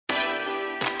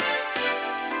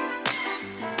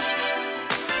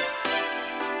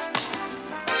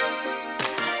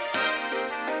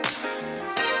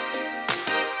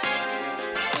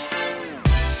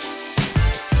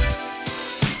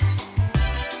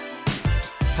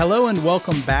Hello and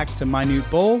welcome back to Minute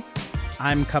Bull.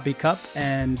 I'm Cuppy Cup,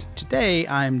 and today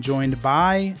I'm joined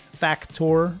by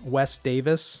Factor Wes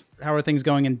Davis. How are things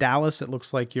going in Dallas? It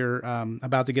looks like you're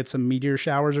about to get some meteor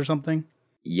showers or something.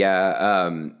 Yeah,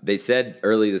 they said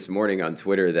early this morning on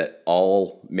Twitter that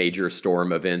all major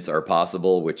storm events are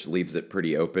possible, which leaves it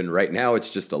pretty open. Right now,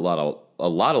 it's just a lot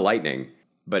of lightning,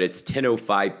 but it's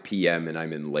 10:05 p.m. and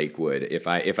I'm in Lakewood. If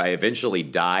I eventually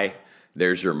die,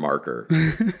 there's your marker.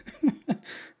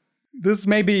 This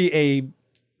may be a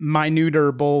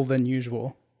minuter bull than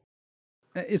usual.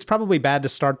 It's probably bad to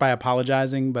start by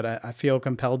apologizing, but I feel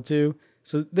compelled to.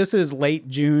 So this is late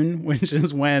June, which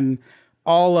is when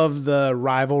all of the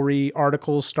rivalry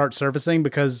articles start surfacing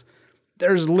because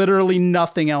there's literally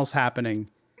nothing else happening.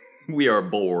 We are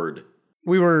bored.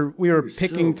 We were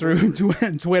picking through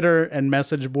Twitter and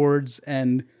message boards,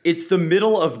 and it's the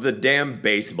middle of the damn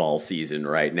baseball season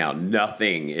right now.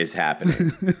 Nothing is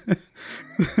happening.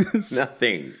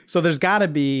 Nothing. So there's got to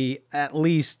be at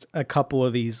least a couple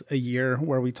of these a year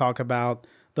where we talk about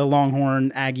the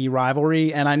Longhorn Aggie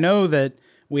rivalry. And I know that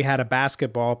we had a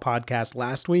basketball podcast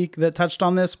last week that touched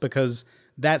on this because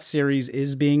that series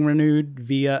is being renewed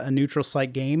via a neutral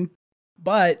site game.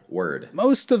 But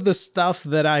most of the stuff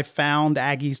that I found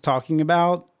Aggies talking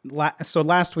about, so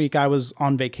last week I was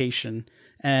on vacation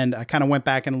and I kind of went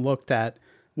back and looked at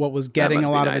what was getting a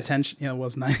lot of attention. Yeah, it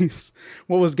was nice.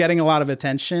 What was getting a lot of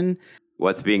attention.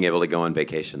 What's being able to go on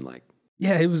vacation like?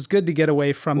 Yeah, it was good to get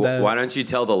away from Why don't you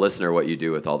tell the listener what you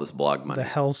do with all this blog money? The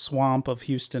hell swamp of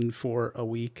Houston for a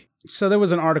week. So there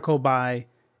was an article by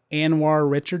Anwar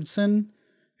Richardson,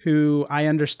 who I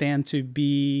understand to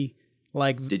be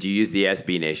like... Did you use the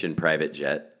SB Nation private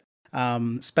jet?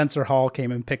 Spencer Hall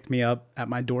came and picked me up at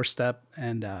my doorstep,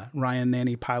 and Ryan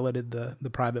Nanny piloted the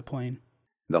private plane.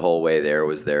 The whole way there,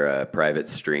 was there a private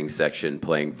string section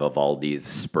playing Vivaldi's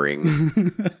Spring?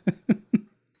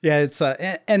 Yeah, it's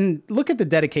and look at the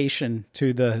dedication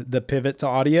to the pivot to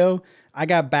audio. I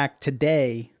got back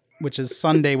today, which is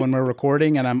Sunday when we're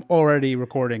recording, and I'm already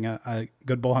recording a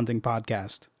Good Bull Hunting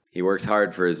podcast. He works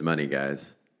hard for his money,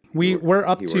 guys. We're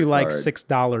up to like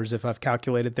 $6 if I've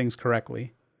calculated things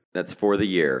correctly. That's for the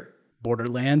year.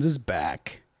 Borderlands is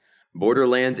back.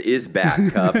 Borderlands is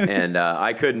back, Cup, and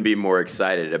I couldn't be more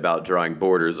excited about drawing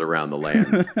borders around the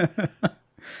lands.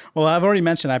 Well, I've already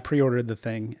mentioned I pre-ordered the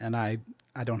thing, and I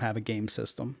don't have a game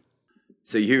system.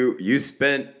 So you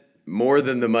spent more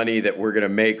than the money that we're going to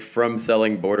make from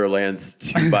selling Borderlands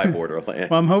to buy Borderlands.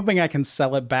 Well, I'm hoping I can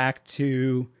sell it back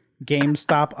to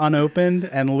GameStop unopened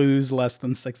and lose less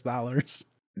than $6.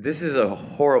 This is a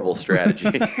horrible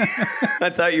strategy. I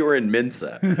thought you were in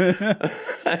Mensa.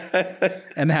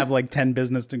 And have like 10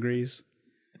 business degrees.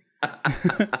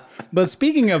 But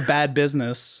speaking of bad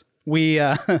business, we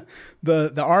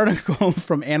the article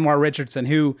from Anwar Richardson,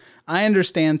 who I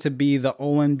understand to be the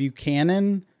Olin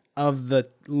Buchanan of the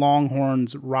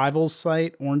Longhorns rivals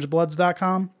site,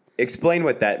 orangebloods.com. Explain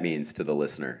what that means to the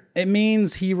listener. It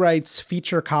means he writes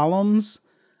feature columns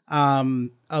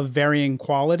of varying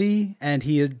quality, and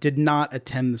he did not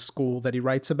attend the school that he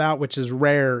writes about, which is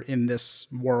rare in this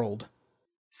world.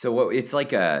 So it's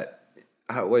like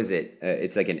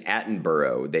it's like an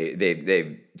Attenborough.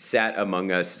 They've sat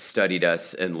among us, studied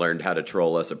us, and learned how to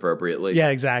troll us appropriately. Yeah,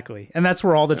 exactly. And that's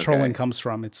where all the trolling comes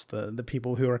from. It's the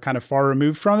people who are kind of far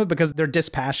removed from it because they're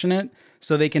dispassionate,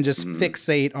 so they can just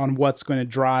fixate on what's going to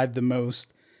drive the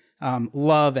most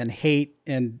love and hate,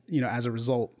 and as a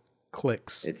result,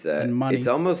 clicks and money. It's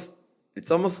almost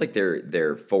like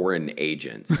they're foreign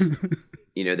agents.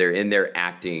 They're in there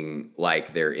acting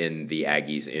like they're in the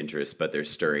Aggies' interest, but they're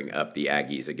stirring up the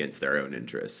Aggies against their own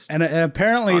interests. And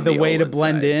apparently the way to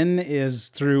blend in is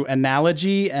through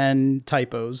analogy and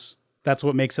typos. That's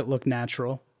what makes it look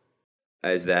natural.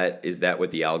 Is that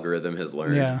what the algorithm has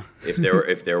learned? Yeah.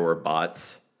 If there were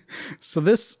bots. So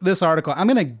this article,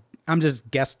 I'm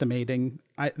just guesstimating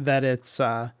that it's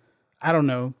I don't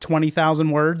know, 20,000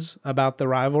 words about the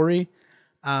rivalry.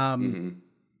 And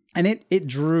it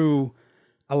drew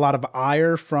a lot of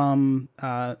ire from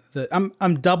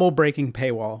I'm double breaking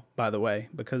paywall, by the way,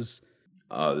 because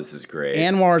this is great.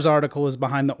 Anwar's article is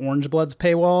behind the Orange Bloods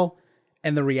paywall,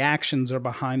 and the reactions are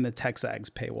behind the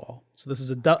Texags paywall. So this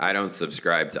is I don't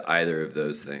subscribe to either of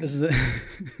those things.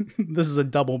 This is a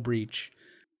double breach.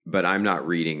 But I'm not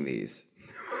reading these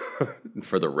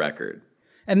for the record.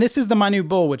 And this is the Minute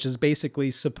Bull, which is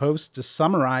basically supposed to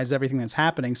summarize everything that's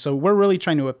happening. So we're really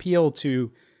trying to appeal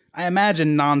to I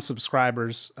imagine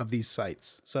non-subscribers of these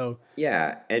sites. So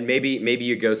Yeah, and maybe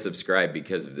you go subscribe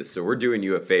because of this. So we're doing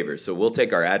you a favor. So we'll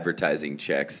take our advertising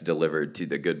checks delivered to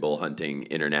the Good Bull Hunting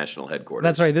International headquarters.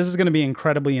 that's right. This is going to be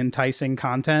incredibly enticing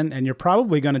content, and you're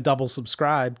probably going to double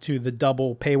subscribe to the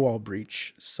double paywall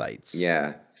breach sites.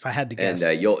 Yeah, if I had to guess.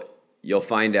 And you'll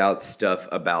find out stuff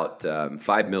about 5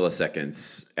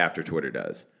 milliseconds after Twitter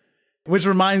does. Which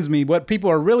reminds me, what people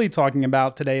are really talking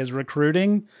about today is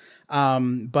recruiting.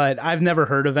 But I've never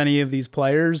heard of any of these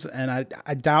players, and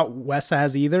I doubt Wes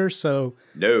has either. So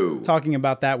no, talking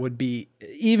about that would be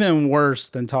even worse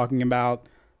than talking about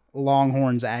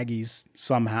Longhorns Aggies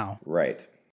somehow. Right.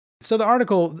 So the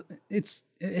article, it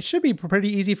should be pretty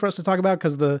easy for us to talk about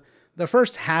because the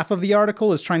first half of the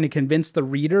article is trying to convince the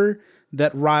reader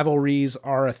that rivalries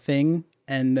are a thing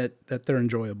and that they're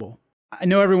enjoyable. I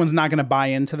know everyone's not going to buy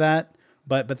into that,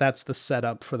 but that's the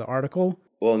setup for the article.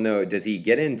 Well, no. Does he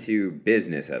get into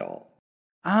business at all?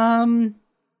 Kind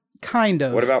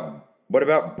of. What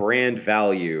about brand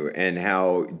value and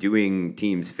how doing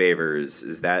teams favors,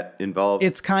 is that involved?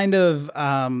 It's kind of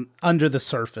under the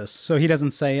surface, so he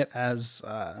doesn't say it as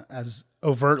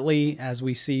overtly as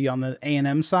we see on the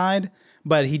A&M side,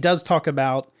 but he does talk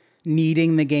about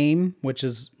needing the game, which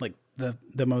is like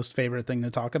the most favorite thing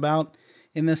to talk about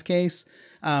in this case.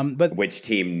 But which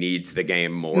team needs the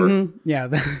game more? Mm-hmm, yeah.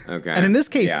 Okay. And in this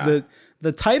case, yeah.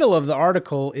 the title of the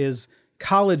article is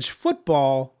 "College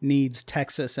Football Needs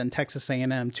Texas and Texas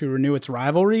A&M to Renew Its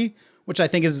Rivalry," which I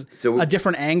think is a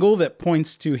different angle that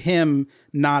points to him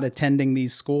not attending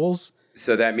these schools.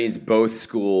 So that means both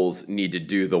schools need to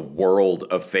do the world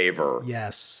a favor.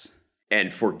 Yes.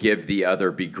 And forgive the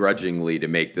other begrudgingly to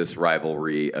make this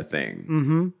rivalry a thing.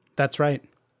 Mm-hmm. That's right.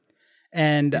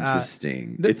 And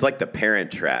interesting. It's like the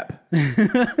Parent Trap.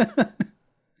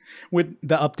 With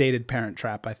the updated Parent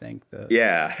Trap, I think.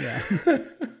 Yeah.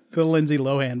 The Lindsay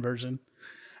Lohan version.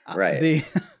 Right.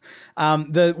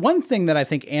 The one thing that I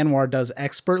think Anwar does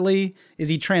expertly is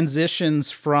he transitions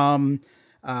from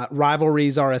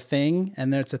rivalries are a thing,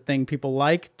 and it's a thing people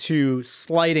like, to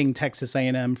slighting Texas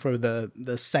A&M for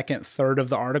the second third of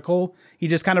the article. He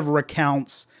just kind of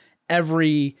recounts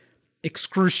every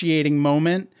excruciating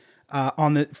moment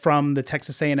from the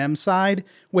Texas A&M side,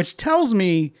 which tells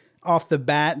me off the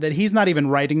bat that he's not even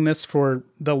writing this for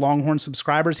the Longhorn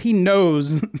subscribers. He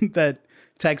knows that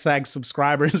TexAg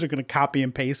subscribers are going to copy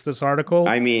and paste this article.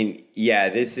 I mean, yeah,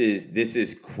 this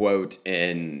is quote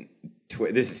and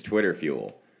this is Twitter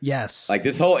fuel. Yes, like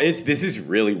this is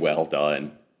really well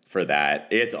done for that.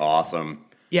 It's awesome.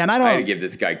 Yeah, and I had to give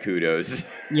this guy kudos.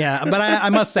 Yeah, but I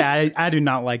must say I do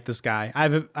not like this guy.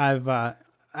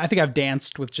 I think I've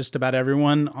danced with just about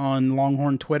everyone on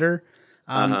Longhorn Twitter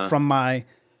from my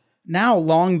now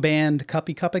long banned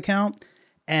Cuppy Cup account,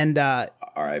 and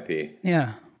RIP.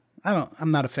 Yeah,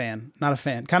 I'm not a fan. Not a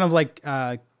fan. Kind of like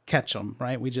Ketchum,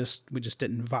 right? We just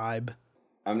didn't vibe.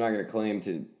 I'm not going to claim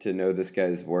to know this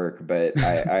guy's work, but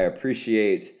I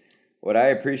appreciate what I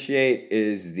appreciate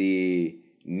is the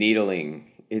needling.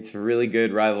 It's really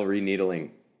good rivalry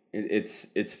needling.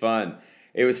 It's fun.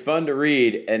 It was fun to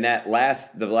read, and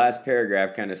the last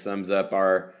paragraph kind of sums up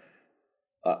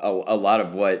a lot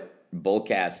of what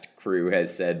Bullcast crew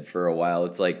has said for a while.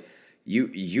 It's like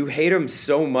you hate him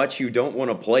so much you don't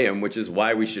want to play him, which is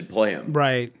why we should play him.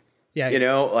 Right. Yeah.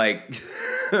 Like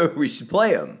we should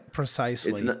play him.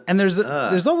 Precisely. And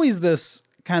there's always this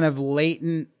kind of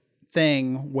latent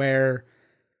thing where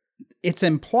it's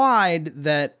implied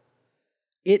that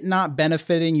it not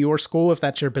benefiting your school, if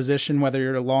that's your position, whether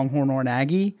you're a Longhorn or an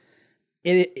Aggie,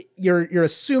 you're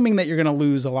assuming that you're going to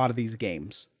lose a lot of these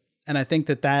games. And I think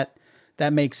that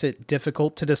makes it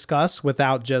difficult to discuss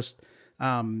without just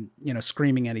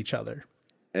screaming at each other.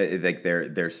 Like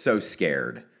they're so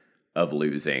scared of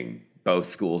losing, both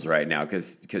schools right now,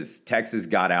 because Texas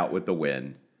got out with the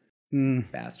win.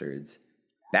 Bastards.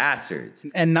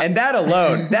 And that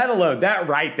alone, that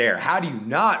right there, how do you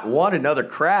not want another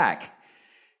crack?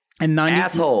 And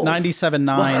assholes.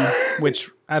 97.9, which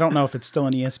I don't know if it's still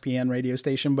an ESPN radio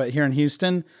station, but here in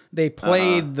Houston, they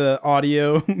played the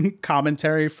audio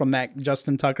commentary from that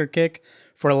Justin Tucker kick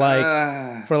for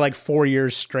like 4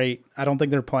 years straight. I don't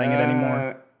think they're playing it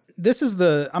anymore. This is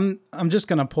I'm just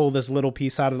going to pull this little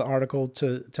piece out of the article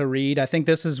to read. I think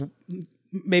this is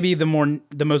maybe the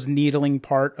most needling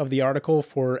part of the article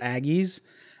for Aggies.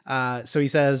 So he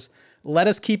says, "Let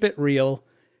us keep it real.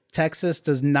 Texas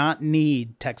does not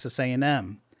need Texas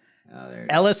A&M.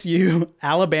 LSU,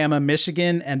 Alabama,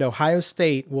 Michigan, and Ohio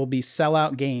State will be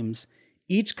sellout games.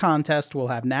 Each contest will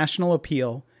have national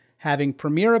appeal. Having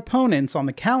premier opponents on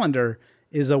the calendar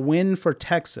is a win for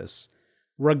Texas.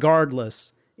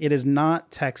 Regardless, It is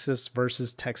not Texas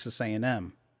versus Texas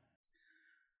A&M.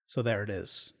 So there it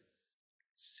is.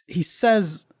 He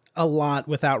says a lot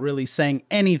without really saying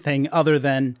anything other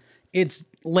than, it's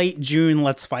late June,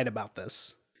 let's fight about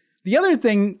this. The other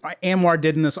thing Anwar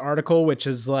did in this article, which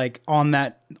is like on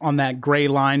that gray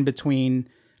line between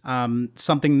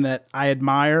something that I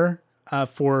admire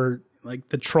for like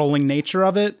the trolling nature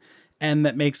of it and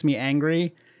that makes me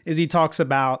angry, is he talks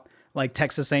about like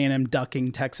Texas A&M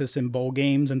ducking Texas in bowl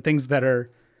games and things that are,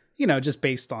 just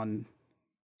based on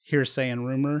hearsay and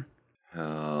rumor.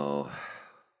 Oh,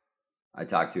 I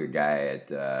talked to a guy at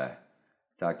the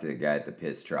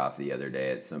Piss Trough the other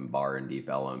day at some bar in Deep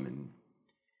Ellum, and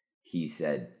he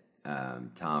said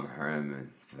Tom Herm,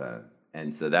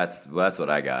 and so that's what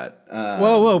I got.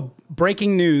 Whoa!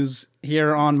 Breaking news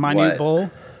here on My New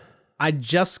Bull. I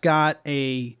just got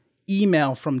a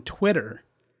email from Twitter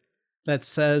that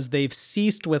says they've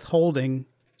ceased withholding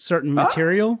certain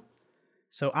material,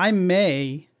 so I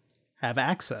may have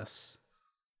access.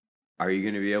 Are you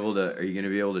going to be able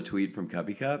to tweet from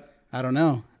Cuppy Cup? I don't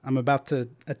know. I'm about to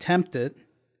attempt it.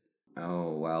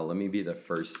 Oh, wow. Let me be the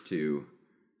first to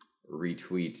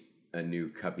retweet a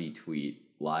new Cuppy tweet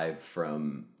live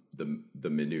from the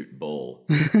Minute Bull.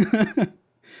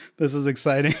 This is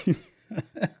exciting.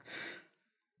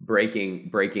 Breaking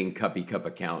Cuppy Cup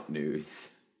account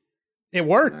news. It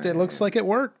worked. It looks like it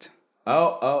worked.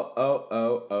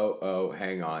 Oh.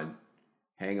 Hang on.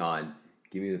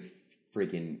 Give me the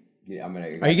freaking...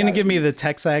 Are you going to give me the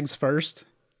Texags first?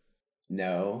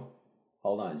 No.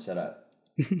 Hold on. Shut up.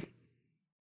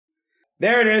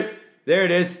 There it is.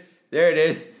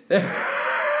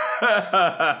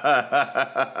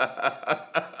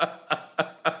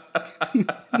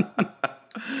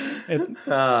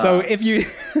 So if you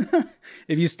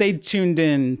stayed tuned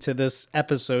in to this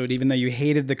episode, even though you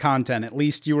hated the content, at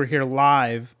least you were here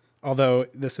live. Although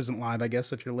this isn't live, I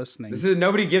guess, if you're listening.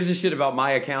 Nobody gives a shit about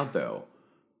my account though.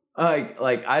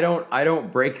 Like I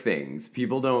don't break things.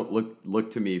 People don't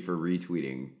look to me for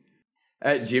retweeting.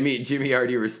 Jimmy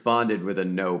already responded with a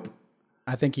nope.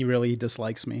 I think he really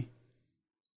dislikes me.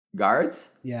 Guards?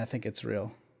 Yeah, I think it's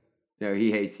real. No,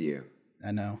 he hates you.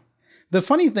 I know. The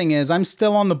funny thing is, I'm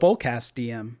still on the Bullcast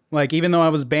DM. Like, even though I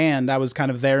was banned, I was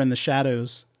kind of there in the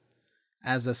shadows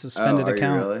as a suspended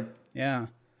account. You really? Yeah.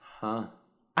 Huh.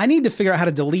 I need to figure out how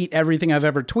to delete everything I've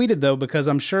ever tweeted, though, because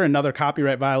I'm sure another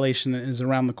copyright violation is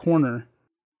around the corner.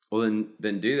 Well,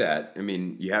 then do that. I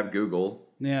mean, you have Google.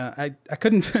 Yeah, I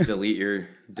couldn't delete your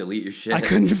shit. I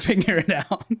couldn't figure it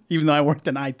out, even though I worked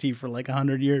in IT for like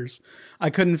 100 years. I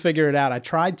couldn't figure it out. I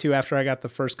tried to after I got the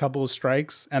first couple of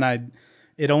strikes, and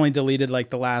it only deleted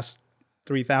like the last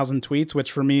 3,000 tweets,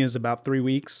 which for me is about 3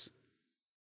 weeks.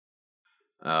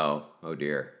 Oh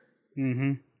dear.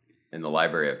 Mm-hmm. And the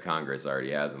Library of Congress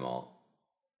already has them all.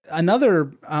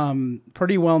 Another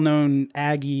pretty well-known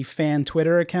Aggie fan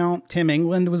Twitter account, Tim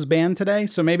England, was banned today.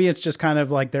 So maybe it's just kind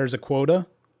of like there's a quota.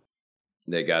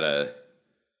 They gotta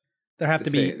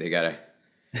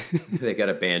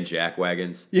ban jack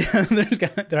wagons. Yeah,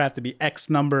 there have to be X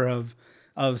number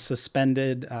of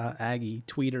suspended Aggie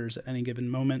tweeters at any given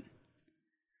moment.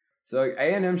 So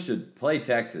A&M should play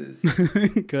Texas.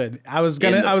 Good. I was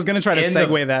gonna try to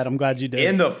segue that. I'm glad you did.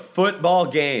 In the football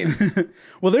game.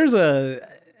 Well,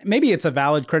 maybe it's a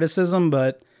valid criticism,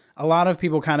 but a lot of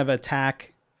people kind of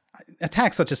attack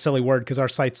such a silly word because our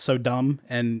site's so dumb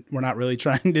and we're not really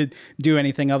trying to do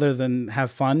anything other than have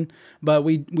fun. But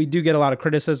we do get a lot of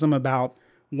criticism about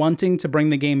wanting to bring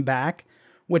the game back,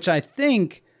 which I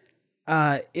think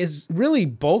is really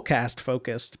Bullcast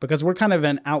focused because we're kind of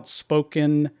an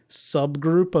outspoken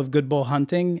subgroup of Good Bull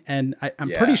Hunting. And I'm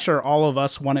pretty sure all of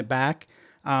us want it back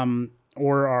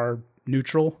or are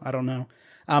neutral. I don't know.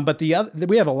 But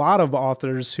we have a lot of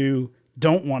authors who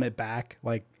don't want it back,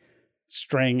 like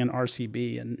String and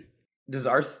RCB. And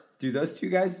do those two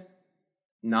guys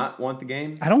not want the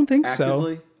game? I don't think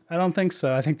actively? so. I don't think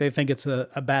so. I think they think it's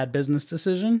a bad business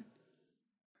decision.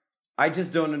 I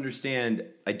just don't understand.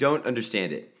 I don't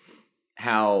understand it.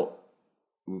 How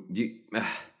you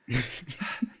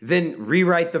then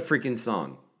rewrite the freaking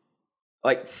song?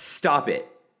 Like, stop it.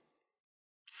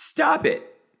 Stop it.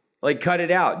 Like, cut it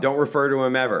out. Don't refer to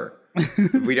him ever.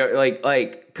 If we don't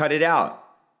like cut it out.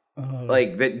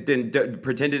 Like that. Then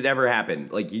pretend it never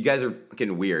happened. Like, you guys are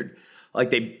fucking weird. Like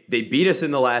they beat us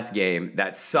in the last game.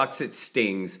 That sucks. It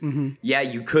stings. Mm-hmm. Yeah,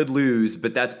 you could lose,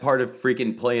 but that's part of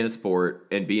freaking playing a sport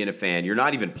and being a fan. You're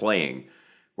not even playing.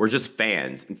 We're just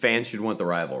fans, and fans should want the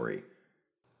rivalry.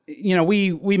 You know,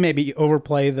 we maybe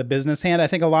overplay the business hand. I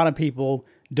think a lot of people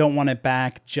don't want it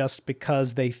back just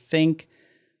because they think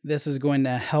this is going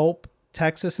to help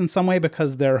Texas in some way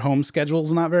because their home schedule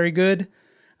is not very good.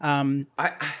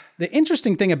 The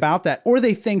interesting thing about that, or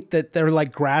they think that they're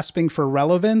like grasping for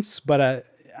relevance, but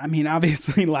I mean,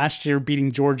 obviously last year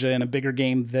beating Georgia in a bigger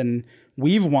game than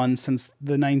we've won since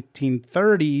the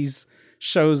 1930s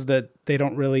shows that they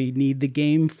don't really need the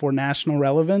game for national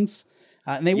relevance.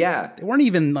 And they weren't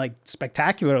even like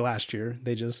spectacular last year.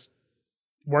 They just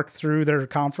worked through their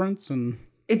conference, and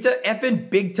it's a effing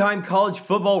big time college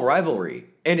football rivalry,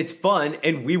 and it's fun,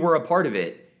 and we were a part of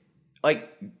it.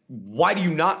 Like, why do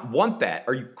you not want that?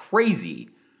 Are you crazy?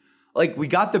 Like, we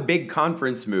got the big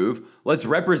conference move. Let's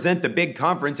represent the big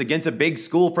conference against a big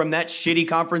school from that shitty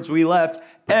conference we left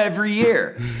every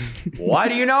year. Why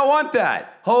do you not want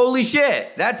that? Holy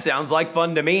shit, that sounds like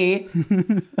fun to me.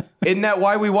 Isn't that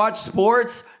why we watch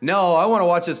sports? No, I want to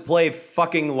watch us play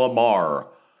fucking Lamar.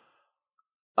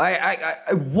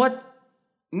 What?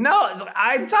 No,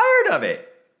 I'm tired of it.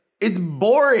 It's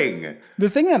boring. The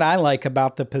thing that I like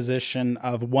about the position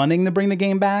of wanting to bring the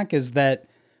game back is that,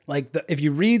 like, if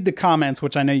you read the comments,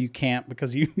 which I know you can't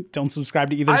because you don't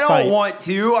subscribe to either site. I don't want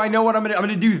to. I know what I'm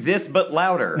gonna do this, but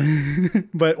louder.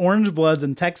 But Orange Bloods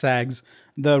and Texags,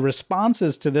 the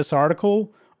responses to this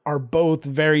article are both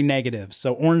very negative.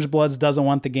 So Orange Bloods doesn't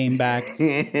want the game back.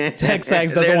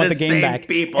 Texags doesn't want the game back.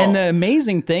 People. And the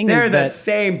amazing thing is that they're the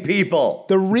same people.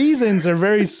 The reasons are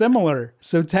very similar.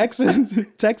 So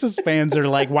Texas fans are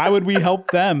like, why would we help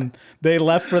them? They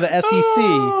left for the SEC.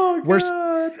 Oh,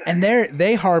 God. And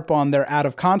they harp on their out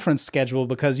of conference schedule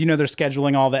because, you know, they're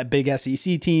scheduling all that big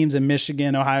SEC teams in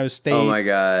Michigan, Ohio State. Oh my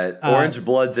God. Orange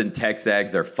Bloods and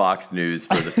Texags are Fox News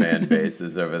for the fan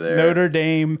bases over there. Notre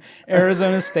Dame,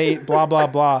 Arizona State, blah, blah,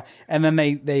 blah. And then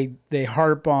they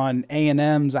harp on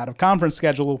A&M's out of conference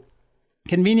schedule,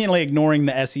 conveniently ignoring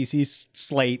the SEC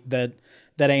slate that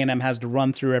A&M has to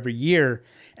run through every year.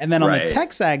 And then on the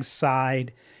Texags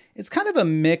side, it's kind of a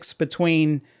mix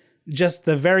between just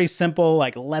the very simple,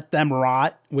 like, let them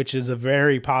rot, which is a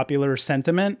very popular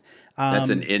sentiment.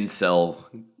 That's an incel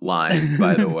line,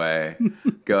 by the way.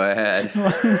 Go ahead.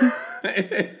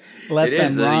 Let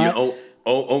them rot. The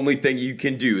only thing you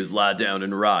can do is lie down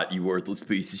and rot, you worthless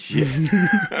piece of shit.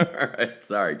 All right,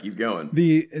 sorry, keep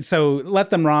going. So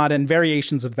let them rot and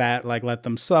variations of that, like let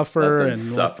them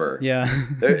suffer. Yeah,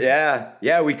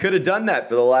 we could have done that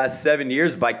for the last 7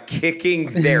 years by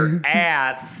kicking their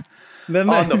ass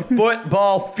on the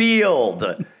football field.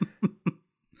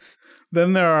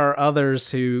 Then there are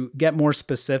others who get more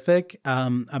specific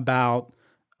about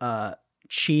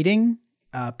cheating,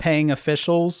 paying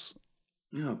officials.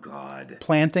 Oh, God.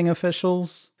 Planting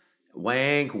officials.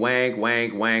 Wank, wank,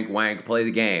 wank, wank, wank. Play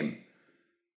the game.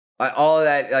 All of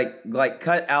that, like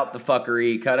cut out the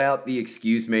fuckery, cut out the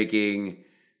excuse making.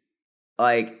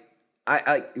 Like,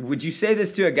 I would you say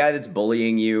this to a guy that's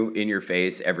bullying you in your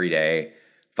face every day?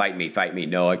 Fight me, fight me.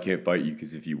 No, I can't fight you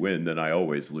because if you win, then I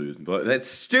always lose. But that's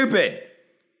stupid.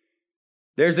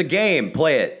 There's a game.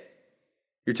 Play it.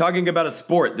 You're talking about a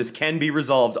sport. This can be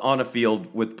resolved on a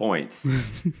field with points.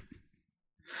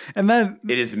 And then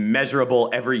it is measurable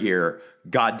every year.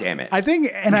 God damn it. I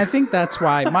think that's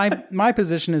why my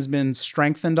position has been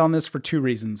strengthened on this for two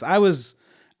reasons. I was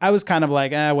kind of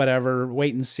like, whatever,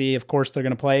 wait and see. Of course they're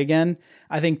going to play again.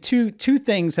 I think two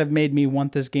things have made me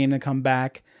want this game to come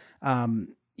back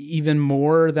even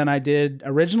more than I did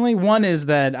originally. One is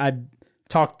that I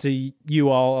talked to you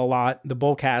all a lot, the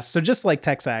Bullcast. So just like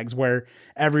Texags, where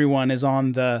everyone is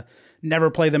on the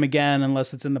never play them again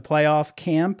unless it's in the playoff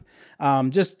camp.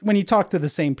 Just when you talk to the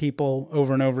same people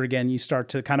over and over again, you start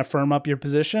to kind of firm up your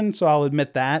position. So I'll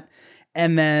admit that.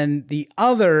 And then the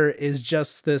other is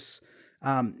just this,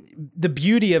 the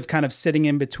beauty of kind of sitting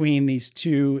in between these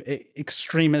two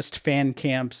extremist fan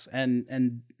camps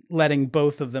and letting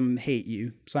both of them hate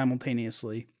you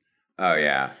simultaneously. Oh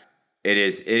yeah. It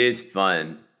is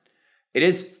fun. It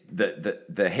is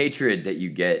the hatred that you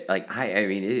get. Like, I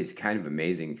mean, it is kind of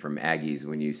amazing from Aggies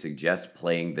when you suggest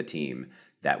playing the team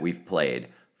that we've played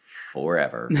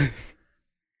forever.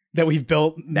 That we've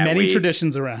built many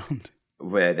traditions around.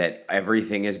 That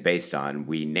everything is based on.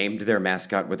 We named their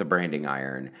mascot with a branding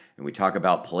iron, and we talk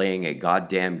about playing a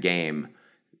goddamn game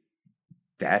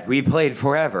that we played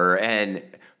forever and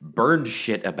burned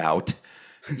shit about.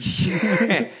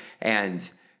 And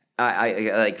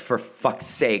I like, for fuck's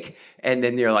sake. And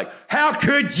then you're like, how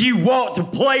could you want to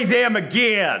play them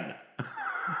again?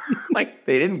 Like,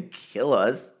 they didn't kill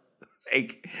us.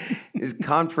 Like, this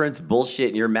conference bullshit,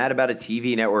 and you're mad about a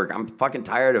TV network. I'm fucking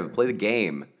tired of it. Play the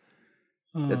game.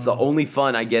 That's the only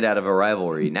fun I get out of a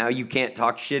rivalry. Now you can't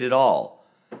talk shit at all.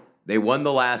 They won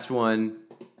the last one,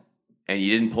 and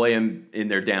you didn't play them in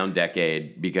their down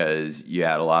decade because you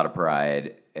had a lot of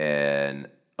pride. and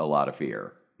a lot of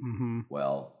fear. Mm-hmm.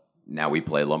 Well, now we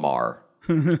play Lamar.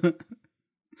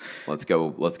 Let's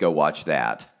go watch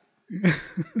that.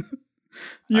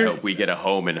 I hope we get a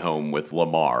home and home with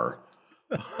Lamar.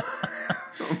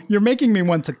 You're making me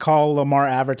want to call Lamar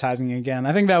advertising again.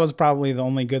 I think that was probably the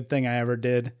only good thing I ever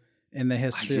did in the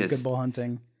history of Good Bull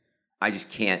Hunting. I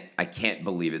can't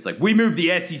believe it. It's like, we moved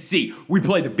the SEC. We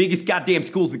play the biggest goddamn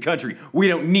schools in the country. We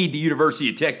don't need the University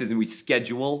of Texas, and we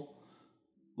schedule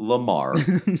Lamar.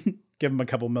 Give him a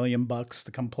couple $1 million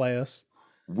to come play us.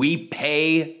 We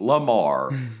pay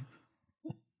Lamar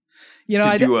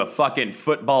to do a fucking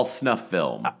football snuff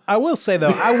film. I will say, though,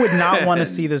 I would not want to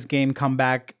see this game come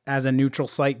back as a neutral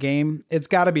site game. It's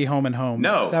got to be home and home.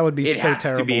 No, that would be so terrible. It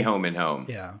has to be home and home.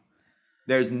 Yeah.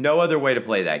 There's no other way to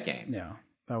play that game. Yeah,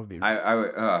 that would be.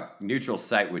 Neutral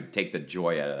site would take the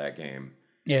joy out of that game.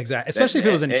 Yeah, exactly. Especially if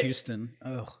it was in Houston.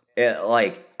 Ugh.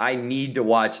 I need to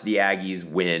watch the Aggies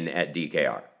win at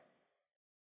DKR.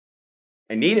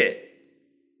 I need it.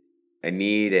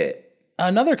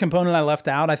 Another component I left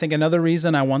out, I think another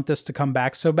reason I want this to come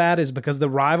back so bad is because the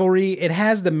rivalry, it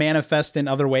has to manifest in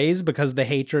other ways because the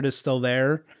hatred is still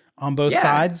there on both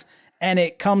sides. And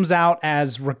it comes out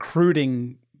as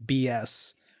recruiting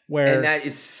BS. And that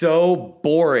is so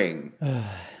boring.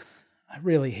 I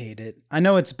really hate it. I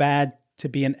know it's bad to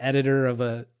be an editor of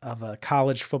a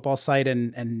college football site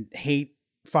and hate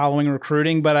following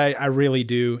recruiting, but I really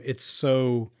do. It's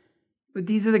so... But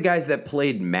these are the guys that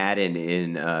played Madden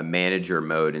in manager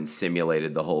mode and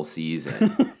simulated the whole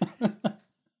season.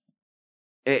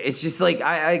 It's just like,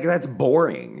 that's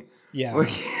boring. Yeah.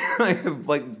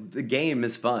 Like, the game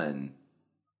is fun.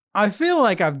 I feel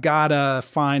like I've got to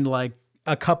find like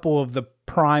a couple of the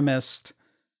primest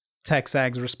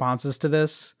TexAgs responses to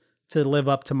this to live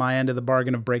up to my end of the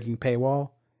bargain of breaking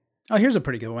paywall. Oh, here's a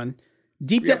pretty good one.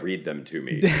 Read them to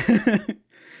me.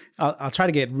 I'll try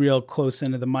to get real close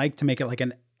into the mic to make it like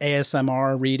an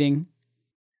ASMR reading.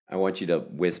 I want you to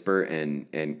whisper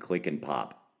and click and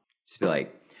pop. Just be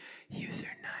like, user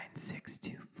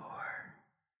 962489.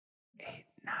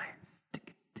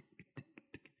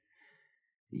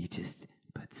 You just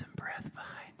put some breath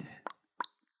behind it.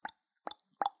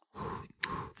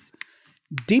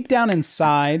 Deep down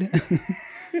inside.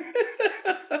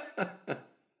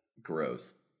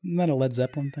 Gross. Isn't that a Led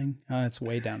Zeppelin thing? It's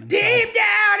way down inside. Deep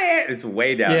down it. It's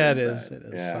way down. Yeah, inside. It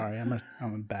is. Yeah. Sorry, I'm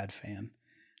a bad fan.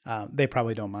 They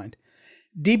probably don't mind.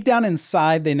 Deep down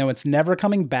inside, they know it's never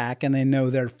coming back, and they know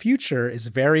their future is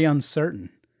very uncertain.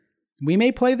 We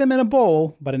may play them in a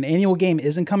bowl, but an annual game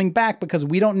isn't coming back because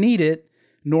we don't need it,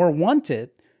 nor want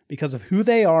it, because of who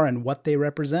they are and what they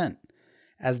represent.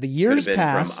 As the years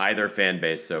pass, from either fan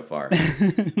base so far.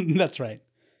 That's right.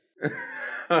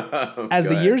 As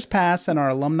the years pass and our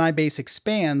alumni base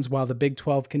expands while the Big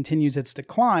 12 continues its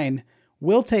decline,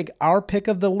 we'll take our pick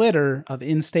of the litter of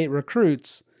in-state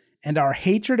recruits, and our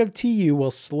hatred of TU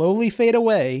will slowly fade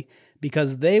away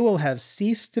because they will have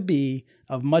ceased to be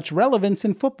of much relevance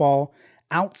in football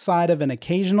outside of an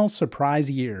occasional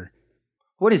surprise year.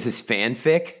 What is this,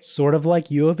 fanfic? Sort of like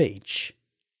U of H.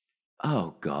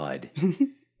 Oh, God.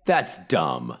 That's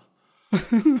dumb.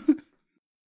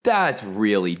 That's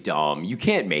really dumb. You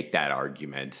can't make that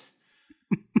argument.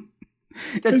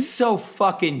 That's so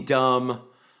fucking dumb.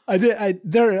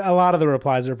 There a lot of the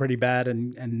replies are pretty bad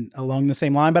and along the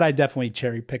same line, but I definitely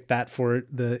cherry picked that for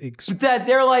the that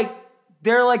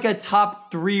they're like a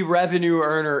top 3 revenue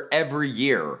earner every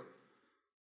year.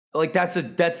 Like that's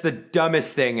the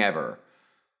dumbest thing ever.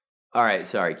 All right,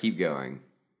 sorry, keep going.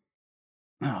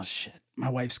 Oh shit. My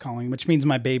wife's calling, which means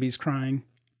my baby's crying.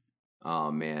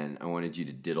 Oh, man, I wanted you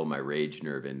to diddle my rage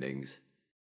nerve endings.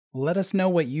 Let us know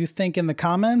what you think in the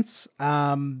comments,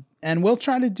 and we'll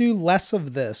try to do less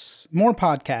of this. More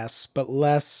podcasts, but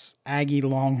less Aggie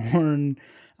Longhorn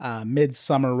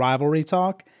midsummer rivalry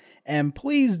talk. And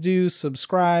please do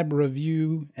subscribe,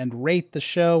 review, and rate the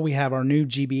show. We have our new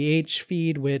GBH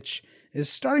feed, which is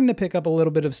starting to pick up a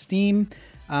little bit of steam.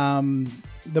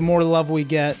 The more love we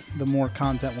get, the more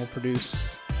content we'll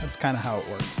produce. That's kind of how it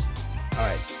works. All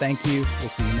right. Thank you. We'll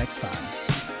see you next time.